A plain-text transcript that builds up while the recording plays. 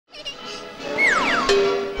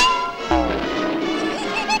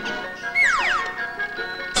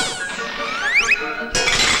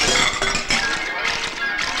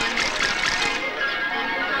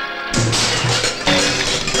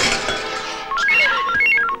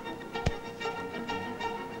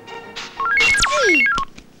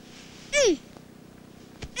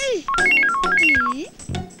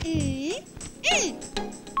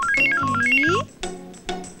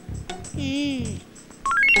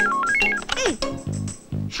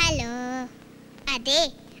അതെ,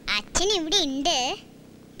 അച്ഛൻ ഇവിടെ ഉണ്ട്.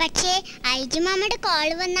 പക്ഷേ ഐജി മാമയുടെ കോൾ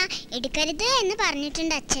വന്നാ എടുക്കരുത് എന്ന്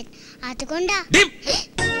പറഞ്ഞിട്ടുണ്ട് അച്ഛൻ. അതുകൊണ്ടാ.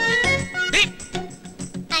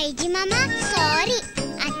 ഐജി മാമ സോറി,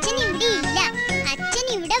 അച്ഛൻ ഇവിടെ ഇല്ല. അച്ഛൻ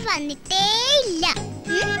ഇവിടെ വന്നിട്ടേ ഇല്ല.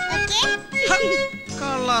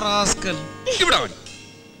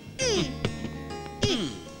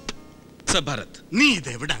 ഭരത്, നീ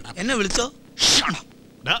ഇതെവിടാണ്? എന്നെ വിളിച്ചോ?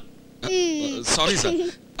 സോറി സർ,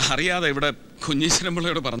 അറിയാതെ ഇവിടെ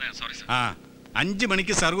കുഞ്ഞീശ്വരമ്പിള്ളയോട് പറഞ്ഞു. ആ 5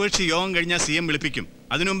 മണിക്ക് സർവകക്ഷി യോഗം കഴിഞ്ഞാൽ CM വിളിപ്പിക്കും.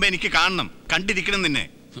 അതിനുമുമ്പ് എനിക്ക് കാണണം, കണ്ടിരിക്കണം നിന്നെ.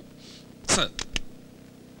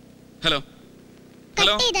 Hello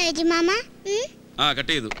hello. ആ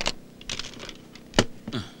കട്ട് ചെയ്തു.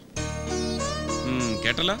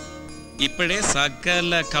 കേട്ടല്ലോ, ഇപ്പോഴേ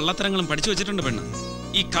സകല കള്ളത്തരങ്ങളും പഠിച്ചു വെച്ചിട്ടുണ്ട് പെണ്ണ്,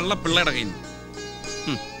 ഈ കള്ള പിള്ളയുടെ കയ്യിൽ നിന്ന്.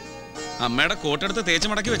 അമ്മയുടെ കോട്ടെടുത്ത് തേച്ച്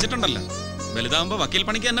മടക്കി വെച്ചിട്ടുണ്ടല്ലോ. വലുതാവുമ്പോ വക്കീൽ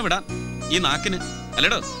പണിക്ക് തന്നെ വിടാം ഈ നാക്കിന്,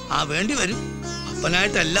 അല്ലേടോ? വേണ്ടി വരും.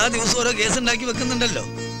 അപ്പനായിട്ട് എല്ലാ ദിവസവും ഓരോ കേസ് ഉണ്ടാക്കി വെക്കുന്നുണ്ടല്ലോ.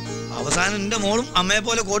 അവസാനം എന്റെ മോളും അമ്മയെ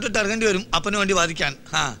പോലെ കോട്ടിട്ട് ഇറങ്ങേണ്ടി വരും അപ്പന് വേണ്ടി വാദിക്കാൻ.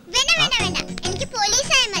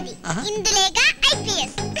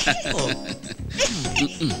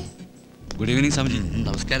 Good evening Swamiji.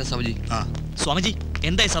 നമസ്കാരം സ്വാമിജി. സ്വാമിജി,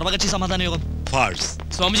 എന്തായി സർവകക്ഷി സമാധാന യോഗം?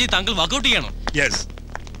 സ്വാമിജി, താങ്കൾ വർക്കൗട്ട് ചെയ്യണം. യെസ്,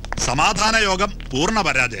 സമാധാന യോഗം പൂർണ്ണ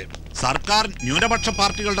പരാജയം. സർക്കാർ ന്യൂനപക്ഷ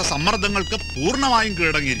പാർട്ടികളുടെ സമ്മർദ്ദങ്ങൾക്ക് പൂർണ്ണമായും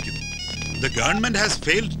കീഴടങ്ങിയിരിക്കുന്നു. The government has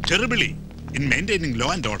failed terribly in maintaining law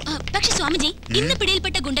and order. പക്ഷേ സ്വാമിജി, ഇന്ന്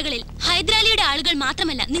പിടിയിൽപ്പെട്ട ഗുണ്ടകളിൽ ഹൈദരാലിയുടെ ആളുകൾ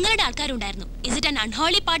മാത്രമല്ല നിങ്ങളുടെ ആൾക്കാരുണ്ടായിരുന്നു. Is it an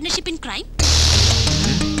unholy partnership in crime?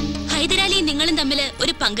 ഹൈദരാലിയും നിങ്ങളും തമ്മിൽ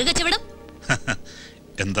ഒരു പങ്ക് കച്ചവടം?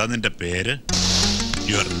 എന്താ നിന്റെ പേര്?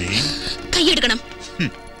 Your name? കൈയെടുക്കണം.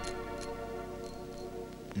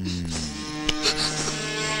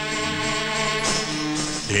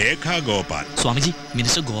 Rekha Gopal. Swamiji,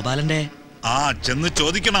 minister ഗോപാലന്റെ ചെന്ന്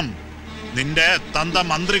ചോദിക്കണം നിന്റെ തന്ത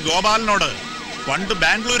മന്ത്രി ഗോപാലിനോട്. പണ്ട്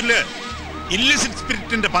ബാംഗ്ലൂരില് ഇല്ലിസിറ്റ്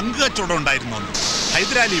സ്പിരിറ്റിന്റെ പങ്ക് കച്ചവടം ഉണ്ടായിരുന്നു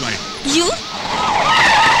ഹൈദരാലിയുമായി.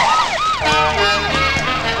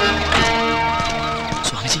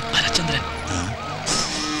 സ്വാമിജി, ഭരത്ചന്ദ്രൻ.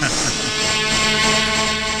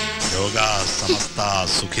 ലോകാ സമസ്ത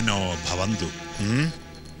സുഖിനോ ഭവന്തു.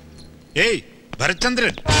 ഏയ്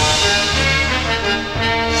ഭരത്ചന്ദ്രൻ,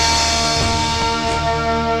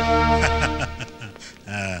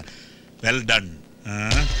 വെൽ ഡൺ.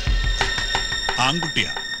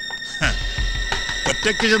 ആൺകുട്ടിയാ.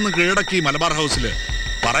 ഒറ്റയ്ക്ക് ചെന്ന് കീഴടക്കി മലബാർ ഹൗസില്.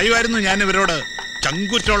 പറയുമായിരുന്നു ഞാൻ ഇവരോട്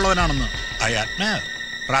ചങ്കുറ്റുള്ളവനാണെന്ന്. I admire,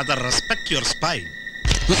 rather respect your spine.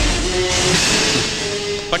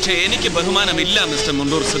 പക്ഷേ എനിക്ക് ബഹുമാനമില്ല മിസ്റ്റർ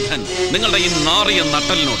മുണ്ടൂർ സിദ്ധൻ, നിങ്ങളുടെ ഈ നാറിയ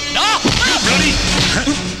നട്ടലിനോട്.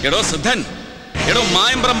 എടോ സിദ്ധൻ, എടോ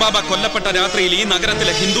മായമ്പ്രം ബാബ കൊല്ലപ്പെട്ട രാത്രിയിൽ ഈ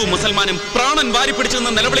നഗരത്തിലെ ഹിന്ദു മുസൽമാനും പ്രാണൻ വാരിപ്പിടിച്ചു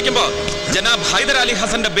നിന്ന് നിലവിളിക്കുമ്പോ ജനാബ് ഹൈദരാലി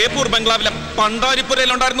ഹസന്റെ ബേപ്പൂർ ബംഗ്ലാവിലെ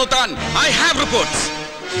പണ്ടാരിപ്പുരയിലുണ്ടായിരുന്നു താൻ. I have reports.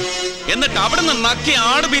 എന്നിട്ട് അവിടുന്ന് നക്കി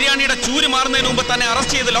ആട് ബിരിയാണിയുടെ ചൂര് മാറുന്നതിന് മുമ്പ് തന്നെ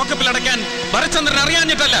അറസ്റ്റ് ചെയ്ത് ലോക്കപ്പിൽ അടയ്ക്കാൻ ഭരത്ചന്ദ്രൻ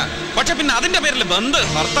അറിയാഞ്ഞിട്ടല്ല. പക്ഷെ പിന്നെ അതിന്റെ പേരിൽ ബന്ദ്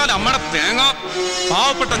ഹർത്താൽ അമ്മയുടെ തേങ്ങ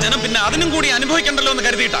പാവപ്പെട്ട ജനം പിന്നെ അതിനും കൂടി അനുഭവിക്കണ്ടല്ലോ എന്ന്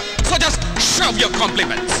കരുതിയിട്ടാ. So just show your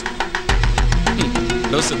compliments.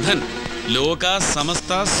 സിദ്ധൻ, ലോക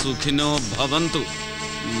സമസ്ത സുഖിനോ ഭവന്തു.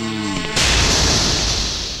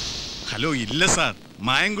 ഹലോ, ഇല്ല സാർ,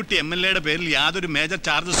 മായൻകുട്ടി MLA-യുടെ പേരിൽ യാതൊരു മേജർ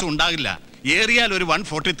ചാർജസും ഉണ്ടാകില്ല. ഏറിയാൽ ഒരു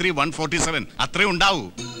 143, 147 അത്രേ ഉണ്ടാവൂ.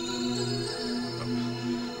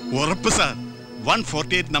 ഉറപ്പ് സാർ.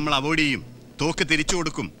 148 നമ്മൾ അവോയ്ഡ് ചെയ്യും, തോക്ക് തിരിച്ചു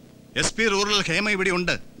കൊടുക്കും. SP റൂറൽ ഹേമ ഇവിടെ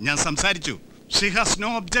ഉണ്ട്, ഞാൻ സംസാരിച്ചു. She has no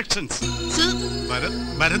objections.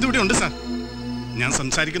 Bharat ഇവിടെ ഉണ്ട് സാർ, ഞാൻ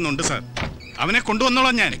സംസാരിക്കുന്നുണ്ട് സാർ. അവനെ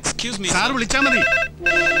കൊണ്ടുവന്നോളാം ഞാൻ. എക്സ്ക്യൂസ് മീ സാർ, വിളിച്ചാൽ മതി.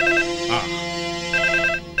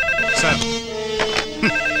 സാർ,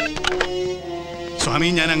 സ്വാമി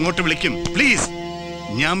ഞാൻ അങ്ങോട്ട് വിളിക്കും, പ്ലീസ്.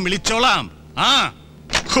 ഞാൻ വിളിച്ചോളാം.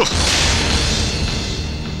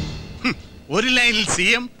 ഒരു ലൈനിൽ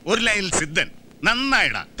CM, ഒരു ലൈനിൽ സിദ്ധൻ.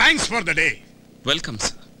 നന്നായിടാ. Thanks for the day. Welcome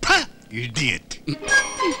sir. Idiot.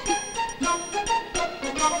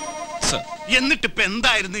 എന്നിട്ടിപ്പോ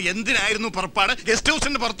എന്തായിരുന്നു, എന്തിനായിരുന്നു പുറപ്പാട് ഗസ്റ്റ്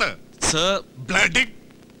ഹൗസിന്റെ പുറത്ത്? ബ്ലഡി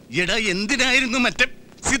എടാ, എന്തിനായിരുന്നു മറ്റേ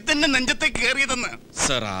സിദ്ധന്റെ നെഞ്ചത്തേക്ക് കയറിയതെന്ന്?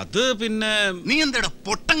 സർ, അത് പിന്നെ നീ എന്താടാ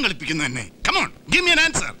പൊട്ടം കളിപ്പിക്കുന്നു എന്നെ? Come on, give me an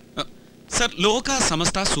answer. Sir, ലോക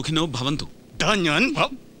സമസ്ത സുഖിനോ ഭവന്തു. ഞാൻ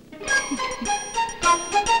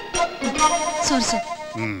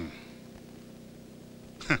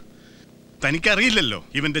തനിക്കറിയില്ലല്ലോ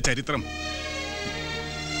ഇവന്റെ ചരിത്രം.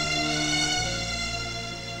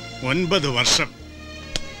 9 വർഷം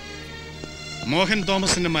മോഹൻ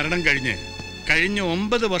തോമസിന്റെ മരണം കഴിഞ്ഞ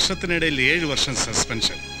 9 വർഷത്തിനിടയിൽ 7 വർഷം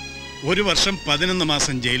സസ്പെൻഷൻ, 1 വർഷം 11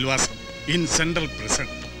 മാസം ജയിൽവാസം ഇൻ സെൻട്രൽ പ്രിസൺ.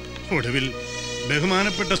 ഒടുവിൽ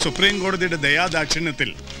ബഹുമാനപ്പെട്ട സുപ്രീം കോടതിയുടെ ദയാദാക്ഷിണ്യത്തിൽ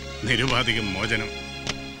നിരുപാധികം മോചനം.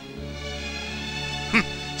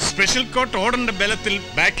 സ്പെഷ്യൽ കോർട്ട് ഓർഡറിന്റെ ബലത്തിൽ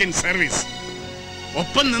ബാക്ക് ഇൻ സർവീസ്.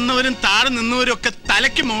 ഒപ്പം നിന്നവരും താഴെ നിന്നവരും ഒക്കെ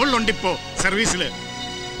തലയ്ക്ക് മുകളിലുണ്ടിപ്പോ സർവീസില്.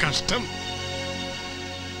 കഷ്ടം.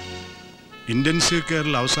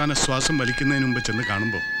 ഇന്റൻസീവ് അവസാന ശ്വാസം വലിക്കുന്നതിന് മുമ്പ് ചെന്ന്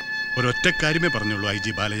കാണുമ്പോൾ ഒരൊറ്റ കാര്യമേ പറഞ്ഞുള്ളൂ IG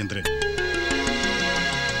Balachandran.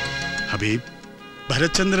 Habib,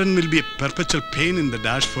 Bharatchandran will be a perpetual pain in the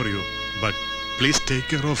dash for you, but please take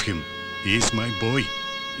care of him. He is my boy.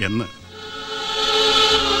 എന്ന്.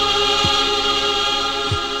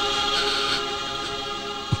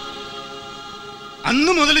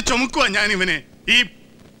 അന്ന് മുതൽ ചുമക്കുവാ ഞാൻ ഇവനെ.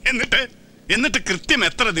 എന്നിട്ട് കൃത്യം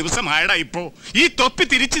എത്ര ദിവസമായടാ ഇപ്പോ ഈ തൊപ്പി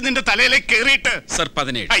തിരിച്ച് നിന്റെ തലയിലേക്ക് കേറിയിട്ട്? സർ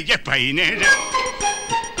 17. അയ്യ 17.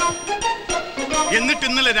 എന്നിട്ട്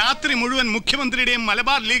ഇന്നലെ രാത്രി മുഴുവൻ മുഖ്യമന്ത്രിയുടെയും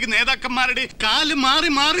മലബാർ ലീഗ് നേതാക്കന്മാരുടെ കാല് മാറി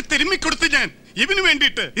മാറി തിരുമ്മിക്കൊടുത്തു ഞാൻ ഇവന്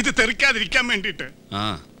വേണ്ടിയിട്ട്, ഇത് തെറിക്കാതിരിക്കാൻ വേണ്ടിയിട്ട്.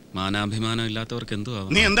 മാനാഭിമാനം ഇല്ലാത്തവർക്ക് എന്തുവാ?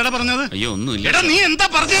 നീ എന്താ പറഞ്ഞത്? അയ്യോ ഒന്നുമില്ല. എടാ നീ എന്താ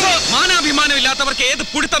പറഞ്ഞത്? മാനാഭിമാനം ഇല്ലാത്തവർക്ക് ഏത്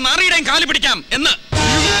പുടുത്ത നാറിയുടെയും കാല് പിടിക്കാം എന്ന്.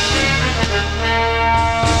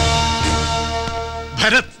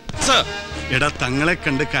 ഭരത് സർ. എടാ തങ്ങളെ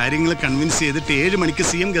കണ്ട് കാര്യങ്ങൾ കൺവിൻസ് ചെയ്തിട്ട് 7 മണിക്ക്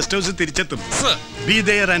CM ഗസ്റ്റ് ഹൗസിൽ തിരിച്ചെത്തും. Be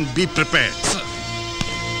there and be prepared.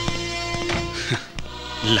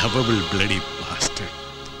 Lovable bloody bastard.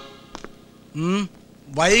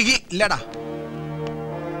 വൈകി ഇല്ലടാ.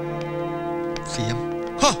 CM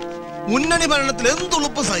മുന്നണി ഭരണത്തിൽ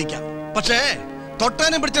എന്തുളുപ്പ് സഹിക്കാം, പക്ഷേ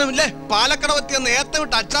തൊട്ടേനെ പിടിച്ചതുമില്ലേ പാലക്കട പറ്റിയ നേരത്തെ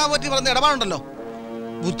വിട്ട് അച്ഛാ പറ്റി പറഞ്ഞ ഇടപാടുണ്ടല്ലോ,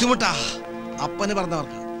 ബുദ്ധിമുട്ടാ. അപ്പന്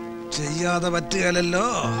പറഞ്ഞവർക്ക് ചെയ്യാതെ പറ്റുകയല്ലോ.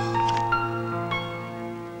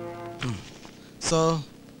 So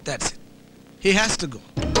that's it. He has to go.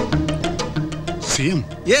 CM?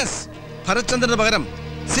 Yes. ഭരത്ചന്ദ്രന് പകരം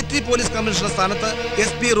സിറ്റി പോലീസ് കമ്മീഷണർ സ്ഥാനത്ത്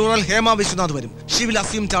SP റൂറൽ ഹേമ വിശ്വനാഥ് വരും. She will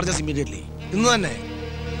assume charges immediately. ഇന്ന് തന്നെ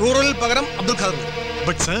റൂറലിൽ പകരം അബ്ദുൽ ഖാദർ വരും.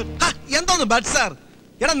 But sir, എന്തോന്ന് ബട്ട് സാർ?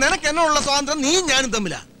 എടാ നിനക്ക് എന്നോടുള്ള സ്വാതന്ത്ര്യം നീ ഞാനും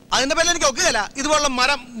തമ്മിലാ. അതിന്റെ പേരിൽ എനിക്ക് ഒക്കുകയല്ല ഇതുപോലുള്ള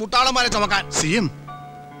മരം മുട്ടാളന്മാരെ ചുമക്കാൻ. CM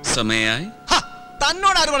സമയായി.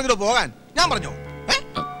 തന്നോട് ആര് പറഞ്ഞോ പോകാൻ? ഞാൻ പറഞ്ഞോ?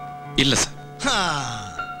 ഇല്ല സർ.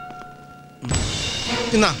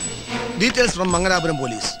 ഇന്നാ details from Mangalapuram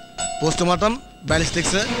police. Postmortem,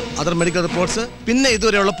 ballistics, other medical reports, പിന്നെ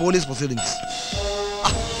ഇതുവരെയുള്ള പോലീസ് പ്രൊസീഡിങ്സ്.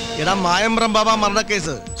 എടാ മായമ്പ്രം ബാബ മരണ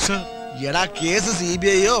കേസ്. എടാ കേസ്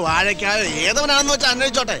CBI-യോ വാഴയ്ക്കായോ ഏതവനാണെന്ന് വെച്ചാൽ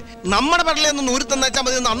അന്വേഷിച്ചോട്ടെ. നമ്മുടെ പെടലൊന്ന് നൂരിത്തന്ന് വെച്ചാൽ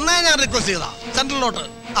മതി. അന്നേ ഞാൻ റിക്വസ്റ്റ് ചെയ്താ സെൻട്രലിലോട്ട്.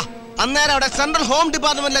 അന്നേരം അവിടെ സെൻട്രൽ ഹോം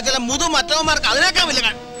ഡിപ്പാർട്ട്മെന്റിലെ ചില മറ്റവന്മാർക്ക് അതിനേക്കാൾ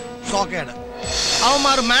വലിയ സോക്കേട്.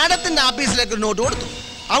 അവന്മാർ മാഡത്തിന്റെ ആഫീസിലേക്ക് ഒരു നോട്ട് കൊടുത്തു.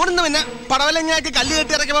 അവിടുന്ന് പിന്നെ പടവലങ്ങാക്ക് കല്ല്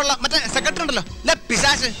കെട്ടി ഇറക്കിയുള്ള മറ്റേ സെക്രട്ടറി ഉണ്ടല്ലോ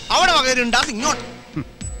പിശാശ്, അവിടെ വകരുണ്ടാകും ഇങ്ങോട്ട്.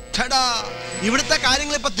 ഇവിടുത്തെ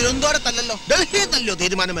കാര്യങ്ങൾ ഇപ്പൊ തിരുവനന്തപുരത്തല്ലോ ഡൽഹിയിൽ തല്ലോ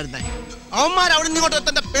തീരുമാനം വരുന്നേ. അവന്മാർ അവിടെ നിന്ന് ഇങ്ങോട്ട്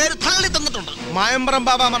തന്റെ പേര് തള്ളി തന്നിട്ടുണ്ട്. മായമ്പ്രം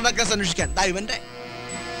ബാബ മരണ കേസ് അന്വേഷിക്കാൻ ഇവന്റെ.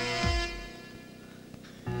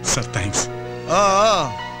 Sir, thanks.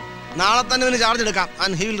 നാളെ തന്നെ ഇവന് ചാർജ് എടുക്കാം.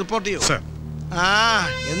 And he will report to you. Sir.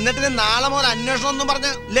 എന്നിട്ട് നാളെ മുതൽ അന്വേഷണം ഒന്നും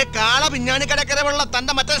പറഞ്ഞ് കാള പിഞ്ഞാണിക്കടക്കരവുള്ള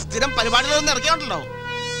തന്റെ മറ്റേ സ്ഥിരം പരിപാടികളൊന്നും ഇറക്കിയോണ്ടല്ലോ.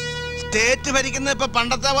 സ്റ്റേറ്റ് ഭരിക്കുന്ന ഇപ്പൊ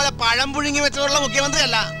പണ്ടത്തെ പോലെ പഴം പുഴുങ്ങി വെച്ചുള്ള മുഖ്യമന്ത്രി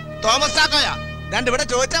അല്ല, തോമസ് ചാക്കോയാ. രണ്ടിവിടെ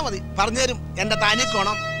ചോദിച്ചാ മതി, പറഞ്ഞുതരും എന്റെ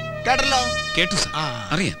താനിക്കോണം. കേട്ടല്ലോ? കേട്ടു സർ.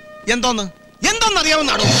 അറിയാം.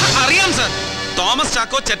 എന്തോന്നറിയാവുന്നാണോ? അറിയാം സർ. തോമസ്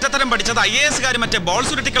ചാക്കോ ചെറ്റത്തരം പഠിച്ചത് IAS കാര് മറ്റേ ബോൾ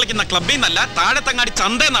സുരുട്ടി കളിക്കുന്ന ക്ലബ്ബിൽ നിന്നല്ല, താഴെത്തങ്ങാടി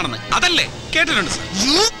ചന്തയെന്നാണെന്ന്. അതല്ലേ കേട്ടിട്ടുണ്ട് sir.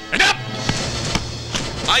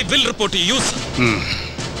 I will report to you, sir.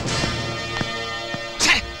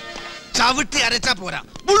 ചവിട്ടി അരച്ചാ പോരാ,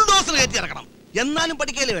 ബുൾഡോസർ കയറ്റി ഇറക്കണം. എന്നാലും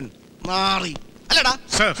പഠിക്കല്ലേ ഇവൻ മാറി അല്ലടാ.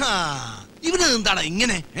 ഇവന് എന്താടാ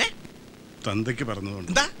ഇങ്ങനെ? തന്തയ്ക്ക് പറഞ്ഞതുകൊണ്ട്.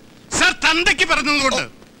 എന്താ സർ? തന്തയ്ക്ക് പറഞ്ഞതുകൊണ്ട്.